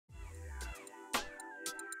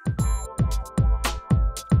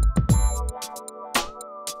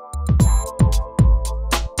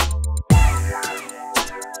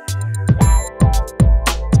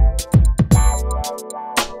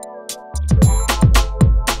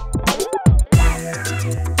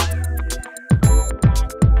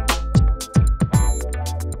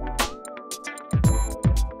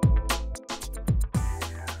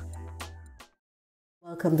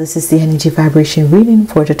Welcome. This is the energy vibration reading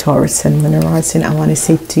for the Taurus and Moon rising. I want to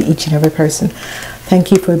say to each and every person, thank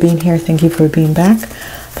you for being here. Thank you for being back.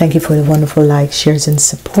 Thank you for the wonderful likes, shares, and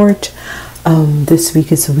support. This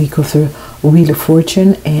week is a week of the Wheel of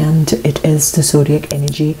Fortune, and it is the Zodiac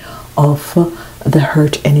energy of the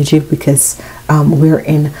Hurt energy, because we're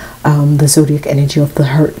in the Zodiac energy of the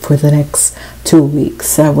Hurt for the next 2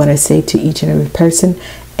 weeks. I want to say to each and every person,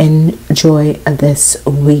 enjoy this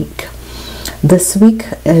week. This week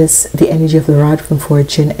is the energy of the Rod from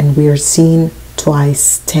Fortune, and we are seeing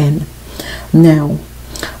twice 10. Now,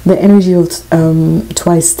 the energy of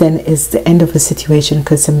twice 10 is the end of a situation,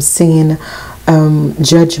 because I'm seeing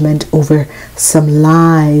judgment over some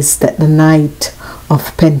lies that the Knight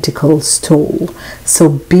of Pentacles told. So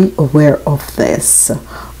be aware of this.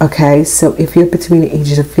 Okay, so if you're between the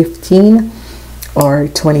ages of 15 or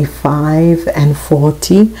 25 and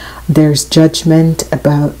 40, there's judgment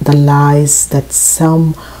about the lies that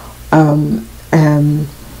some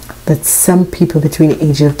people between the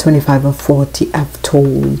age of 25 and 40 have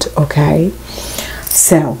told. Okay,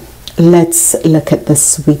 so let's look at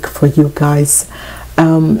this week for you guys.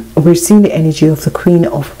 We're seeing the energy of the Queen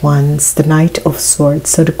of Wands, the Knight of Swords.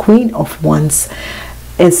 So the Queen of Wands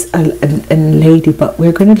is a lady, but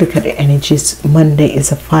we're going to look at the energies. Monday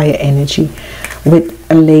is a fire energy with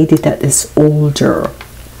a lady that is older.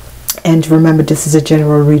 And remember, this is a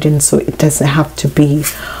general reading, so it doesn't have to be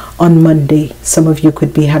on Monday. Some of you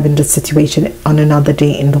could be having the situation on another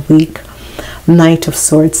day in the week. Knight of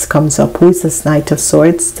Swords comes up. Who is this Knight of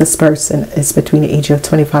Swords? This person is between the age of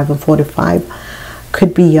 25 and 45.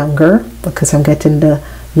 Could be younger, because I'm getting the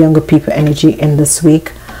younger people energy in this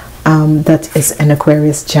week. That is an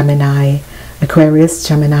Aquarius, Gemini,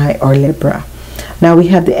 or Libra. Now we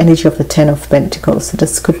have the energy of the 10 of Pentacles. So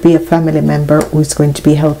this could be a family member who's going to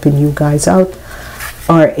be helping you guys out,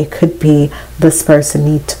 or it could be this person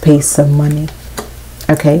need to pay some money.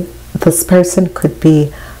 Okay, this person could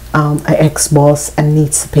be an ex-boss and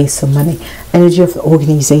needs to pay some money. Energy of the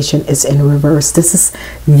organization is in reverse. This is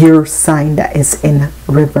your sign that is in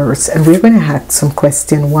reverse, and we're going to ask some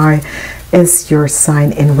question. Why is your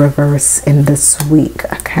sign in reverse in this week?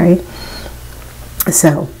 Okay,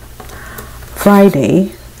 so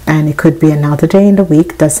Friday, and it could be another day in the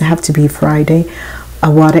week, doesn't have to be Friday. A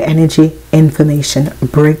water energy information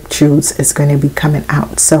breakthroughs is going to be coming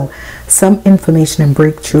out. So some information and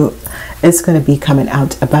breakthrough is going to be coming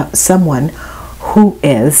out about someone who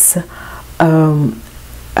is an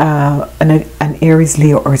Aries,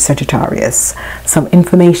 Leo, or Sagittarius. Some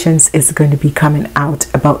information is going to be coming out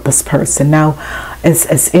about this person. Now, it's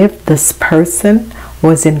as if this person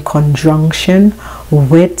was in conjunction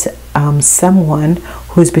with someone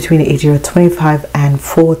who's between the age of 25 and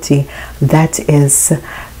 40. That is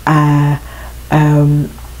an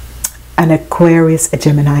Aquarius, a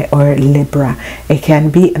Gemini, or a Libra. It can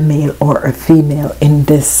be a male or a female in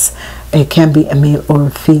this. It can be a male or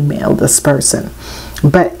a female, this person.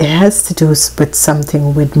 But it has to do with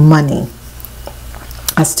something with money.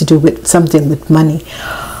 Has to do with something with money.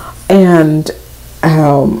 And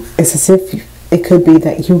it's as if it could be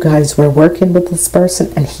that you guys were working with this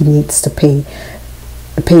person and he needs to pay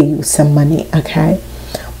you some money. Okay,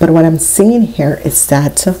 but what I'm seeing here is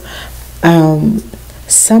that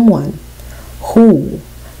someone who,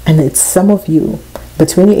 and it's some of you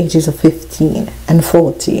between the ages of 15 and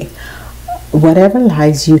 40, whatever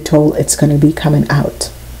lies you told, it's going to be coming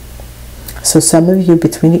out. So some of you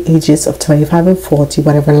between the ages of 25 and 40,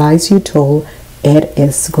 whatever lies you told, it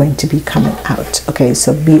is going to be coming out. Okay,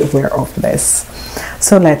 so be aware of this.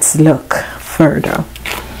 So let's look further.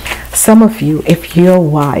 Some of you, if your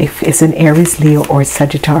wife is an Aries, Leo, or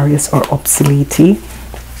Sagittarius, or obsolete,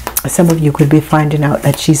 some of you could be finding out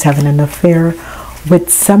that she's having an affair with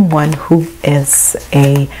someone who is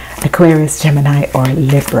a Aquarius, Gemini, or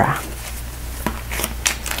Libra.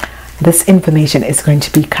 This information is going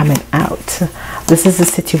to be coming out. This is a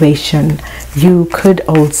situation. You could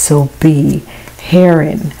also be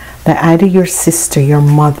hearing that either your sister, your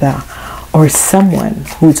mother, or someone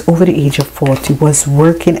who's over the age of 40 was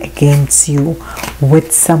working against you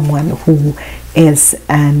with someone who is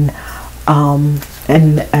a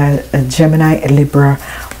Gemini, a Libra,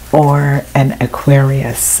 or an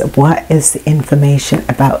Aquarius. What is the information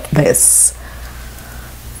about this?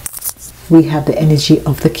 We have the energy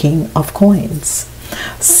of the King of Coins.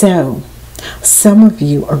 So some of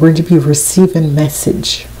you are going to be receiving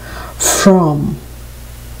message from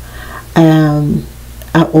an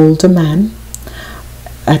older man,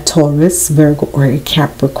 a Taurus, Virgo, or a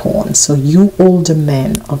Capricorn. So you older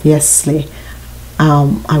men, obviously,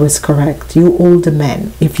 I was correct. You older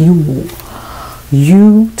men, if you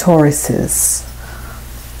Tauruses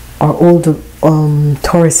or all the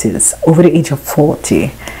Tauruses over the age of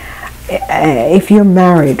 40, if you're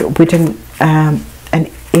married with an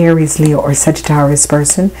Aries, Leo, or Sagittarius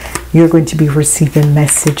person, you're going to be receiving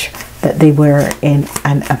message that they were in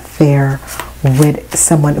an affair with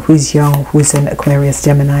someone who's young, who's an Aquarius,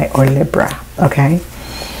 Gemini, or Libra. Okay.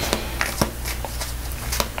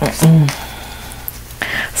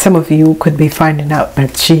 Some of you could be finding out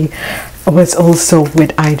that she was also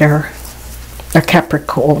with either a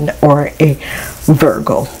Capricorn or a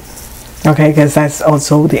Virgo. Okay, because that's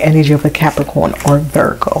also the energy of a Capricorn or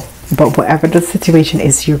Virgo. But whatever the situation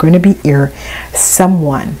is, you're going to be here.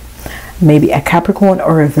 Someone, maybe a Capricorn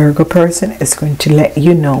or a Virgo person, is going to let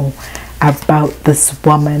you know about this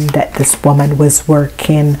woman, that this woman was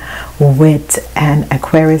working with an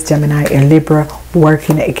Aquarius, Gemini, or Libra,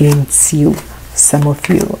 working against you. Some of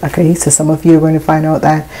you. Okay, so some of you are going to find out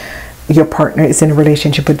that your partner is in a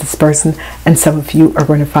relationship with this person, and some of you are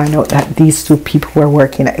going to find out that these two people were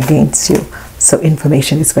working against you. So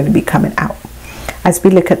information is going to be coming out. As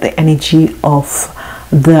we look at the energy of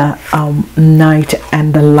the Knight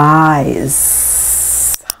and the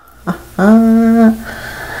Lies.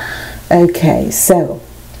 Okay, so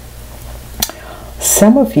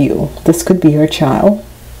some of you, this could be your child.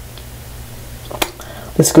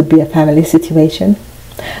 This could be a family situation.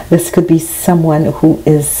 This could be someone who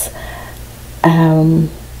is an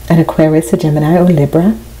Aquarius, a Gemini, or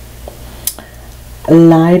Libra,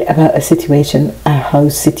 lied about a situation, a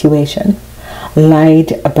house situation,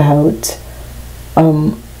 lied about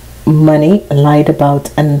money, lied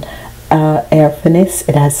about an airfiness.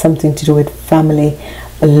 It has something to do with family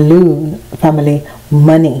loan, family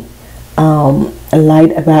money,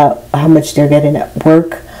 lied about how much they're getting at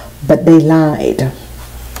work, but they lied.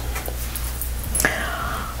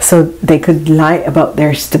 So they could lie about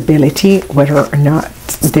their stability, whether or not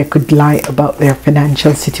they could lie about their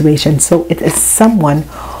financial situation. So it is someone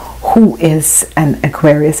who is an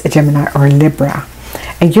Aquarius, a Gemini, or a Libra.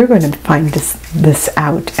 And you're going to find this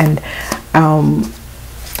out. And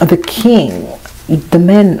the king, the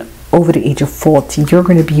men over the age of 40, you're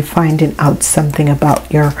going to be finding out something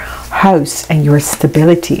about your house and your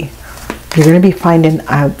stability. You're going to be finding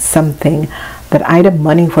out something that either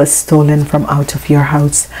money was stolen from out of your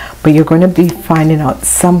house, but you're going to be finding out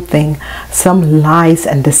something, some lies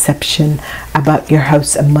and deception about your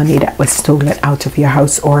house and money that was stolen out of your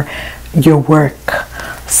house or your work.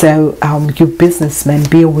 So you businessmen,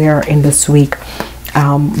 be aware in this week,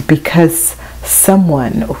 because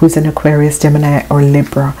someone who's an Aquarius, Gemini, or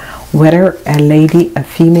Libra, whether a lady, a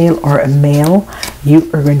female, or a male, you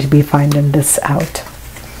are going to be finding this out.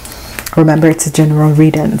 Remember, it's a general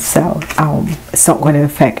reading, so it's not going to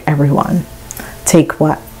affect everyone. Take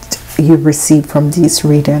what you receive from these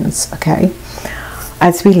readings, okay?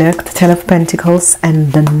 As we look, the Ten of Pentacles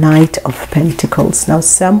and the Knight of Pentacles. Now,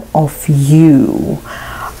 some of you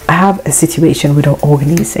have a situation with an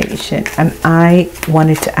organization, and I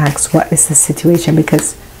wanted to ask, what is the situation?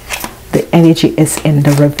 Because the energy is in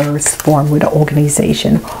the reverse form with the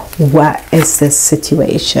organization. What is this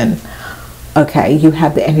situation? Okay, you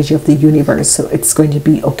have the energy of the universe, so it's going to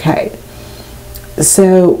be okay.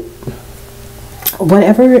 So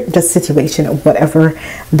whatever the situation, whatever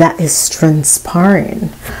that is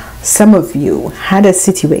transpiring, some of you had a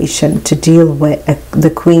situation to deal with the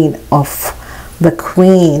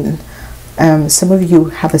Queen. Some of you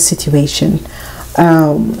have a situation,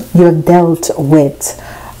 you have dealt with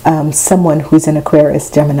someone who's an Aquarius,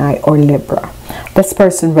 Gemini, or Libra. This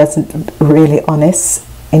person wasn't really honest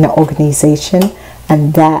in an organization,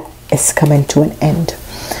 and that is coming to an end.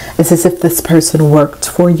 It's as if this person worked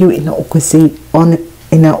for you in an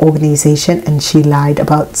organization and she lied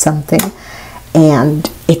about something, and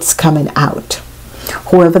it's coming out.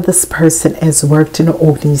 Whoever this person is worked in an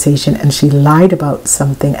organization and she lied about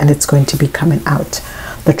something, and it's going to be coming out.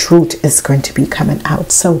 The truth is going to be coming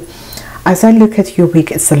out. So as I look at your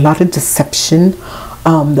week, it's a lot of deception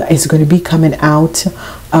that is going to be coming out.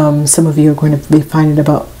 Some of you are going to be finding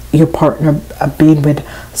about your partner being with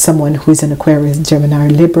someone who's an Aquarius, Gemini, or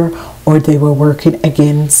Libra, or they were working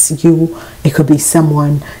against you. It could be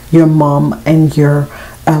someone, your mom and your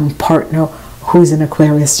partner who's an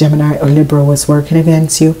Aquarius, Gemini, or Libra was working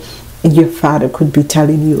against you. And your father could be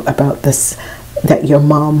telling you about this, that your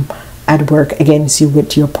mom had worked against you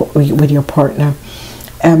with your partner.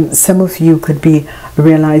 Some of you could be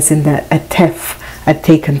realizing that a theft had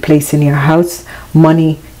taken place in your house.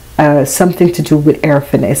 Money, something to do with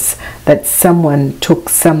airfiness, that someone took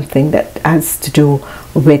something that has to do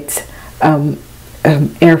with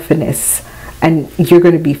airfiness, and you're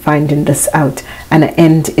going to be finding this out, and an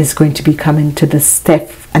end is going to be coming to this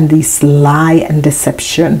theft and this lie and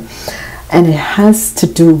deception. And it has to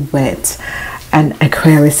do with an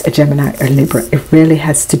Aquarius, a Gemini, or Libra. It really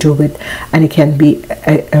has to do with, and it can be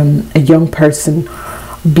a young person,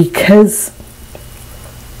 because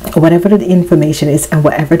whatever the information is and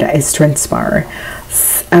whatever that is transpiring,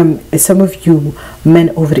 some of you men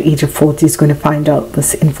over the age of 40 is going to find out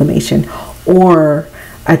this information, or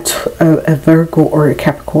a Virgo or a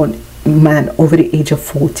Capricorn man over the age of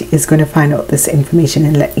 40 is going to find out this information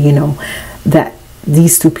and let you know that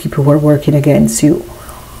these two people were working against you,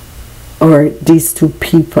 or these two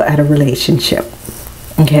people had a relationship.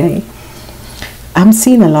 Okay, I'm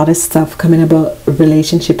seeing a lot of stuff coming about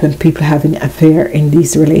relationship and people having an affair in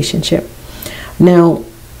these relationship. Now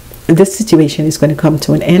this situation is going to come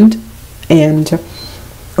to an end, and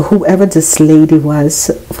whoever this lady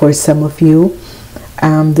was, for some of you,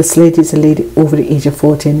 this lady is a lady over the age of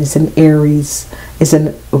 14, is an Aries, is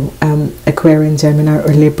an Aquarian, Gemini,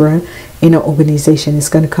 or Libra in an organization. Is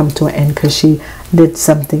going to come to an end because she did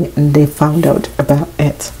something and they found out about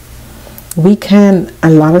it. A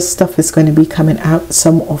lot of stuff is going to be coming out.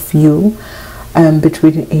 Some of you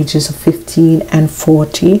between the ages of 15 and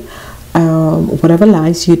 40, whatever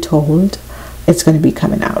lies you told, it's going to be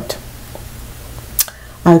coming out.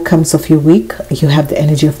 Outcomes of your week, you have the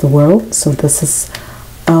energy of the world, so this is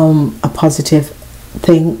a positive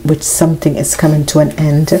thing, which something is coming to an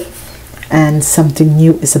end and something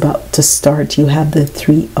new is about to start. You have the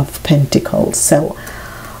Three of Pentacles. So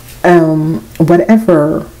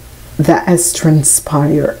whatever that has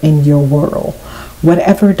transpired in your world,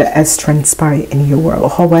 however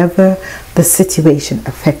the situation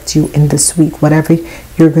affects you in this week, whatever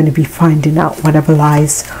you're going to be finding out, whatever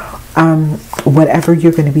lies, whatever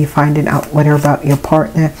you're going to be finding out, whether about your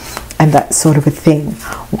partner and that sort of a thing,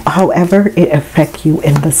 however it affects you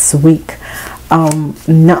in this week,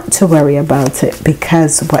 not to worry about it,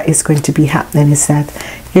 because what is going to be happening is that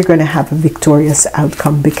you're going to have a victorious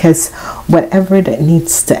outcome, because whatever that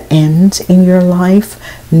needs to end in your life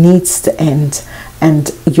needs to end,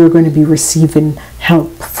 and you're going to be receiving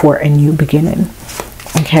help for a new beginning.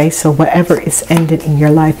 Okay, so whatever is ended in your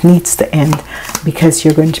life needs to end, because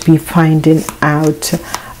you're going to be finding out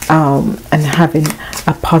and having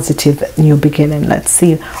a positive new beginning. Let's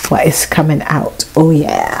see what is coming out. Oh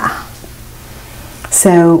yeah.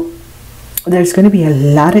 So there's going to be a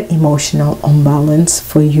lot of emotional imbalance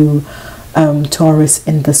for you, Taurus,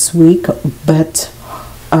 in this week, but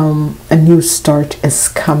a new start is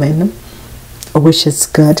coming, which is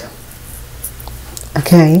good.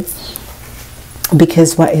 Okay,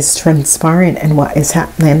 because what is transpiring and what is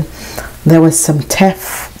happening, there was some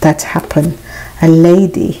theft that happened. A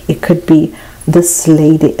lady, it could be this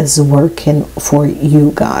lady is working for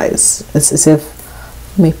you guys. It's as if,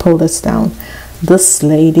 let me pull this down. This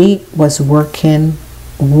lady was working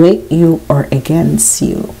with you or against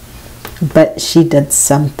you, but she did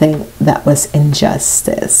something that was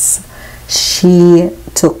injustice. She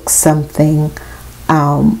took something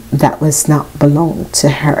that was not belong to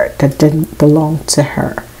her, that didn't belong to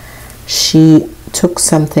her. She took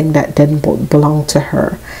something that didn't belong to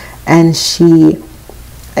her, and I see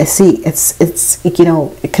it's you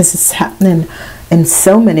know, because it's happening in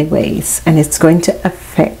so many ways, and it's going to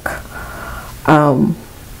affect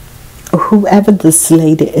whoever this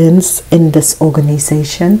lady is in this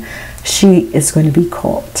organization. She is going to be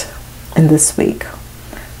caught in this week.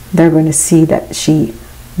 They're going to see that she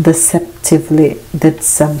deceptively did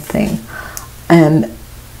something, and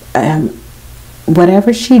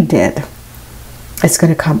whatever she did, it's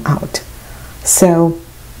going to come out. So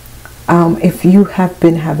if you have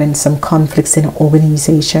been having some conflicts in an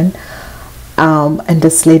organization, and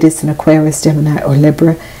this lady is an Aquarius, Gemini, or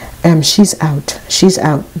Libra, she's out.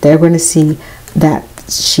 They're going to see that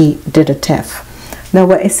she did a theft. Now,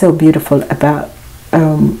 what is so beautiful about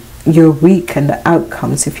your week and the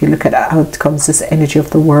outcomes, if you look at the outcomes, this energy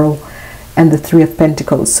of the world and the Three of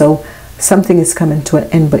Pentacles. So something is coming to an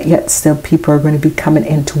end, but yet still people are going to be coming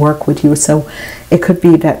in to work with you. So it could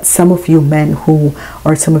be that some of you men who,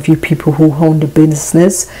 or some of you people who own the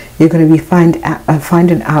business, you're going to be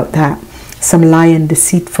finding out that some lying,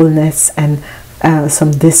 deceitfulness, and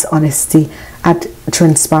some dishonesty had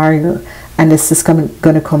transpired, and this is going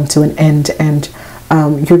to come to an end, and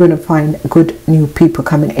you're going to find good new people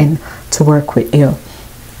coming in to work with you.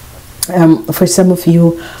 For some of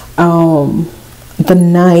you, the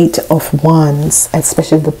Knight of Wands,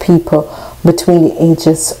 especially the people between the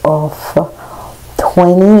ages of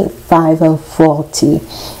 25 and 40,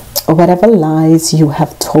 whatever lies you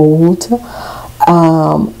have told,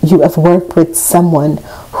 you have worked with someone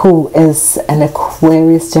who is an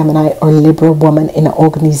Aquarius, Gemini, or Libra woman in an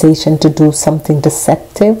organization to do something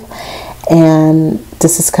deceptive. And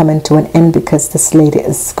this is coming to an end because this lady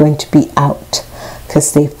is going to be out,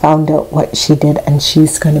 because they found out what she did and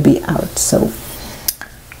she's going to be out. So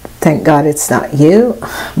thank God it's not you,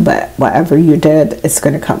 but whatever you did, it's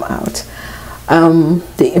going to come out.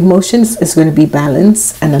 The emotions is going to be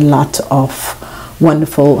balanced, and a lot of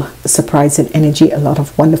wonderful surprising energy, a lot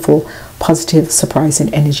of wonderful positive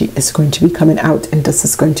surprising energy is going to be coming out, and this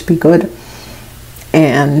is going to be good.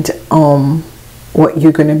 And what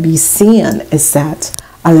you're going to be seeing is that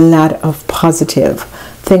a lot of positive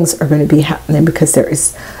things are going to be happening, because there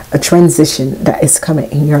is a transition that is coming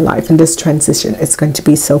in your life, and this transition is going to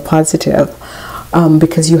be so positive,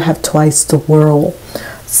 because you have twice the world.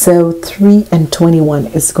 So 3 and 21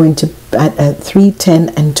 is going to 3, 10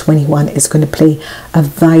 and 21 is going to play a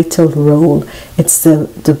vital role. It's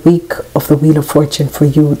the week of the Wheel of Fortune for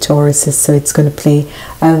you, Tauruses, so it's going to play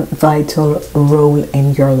a vital role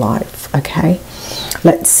in your life. Okay,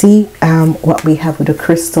 let's see what we have with the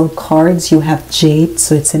crystal cards. You have Jade,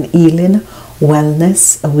 so it's an healing,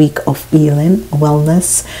 wellness, a week of healing,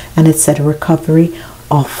 wellness, and it's a recovery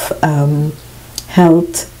of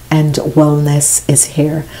health and wellness is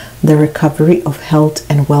here. The recovery of health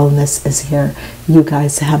and wellness is here. You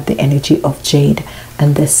guys have the energy of Jade,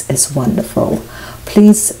 and this is wonderful.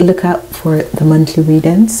 Please look out for the monthly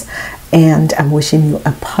readings, and I'm wishing you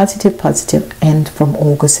a positive end from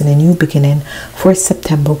August and a new beginning for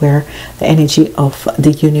September, where the energy of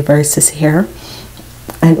the universe is here,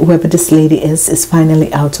 and whoever this lady is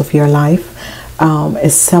finally out of your life.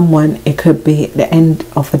 Is someone, it could be the end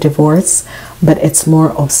of a divorce, but it's more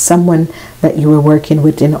of someone that you were working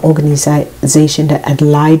with in an organization that had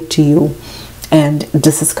lied to you, and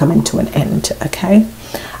this is coming to an end. Okay,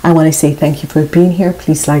 I want to say thank you for being here.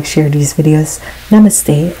 Please like, share these videos.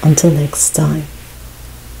 Namaste, until next time.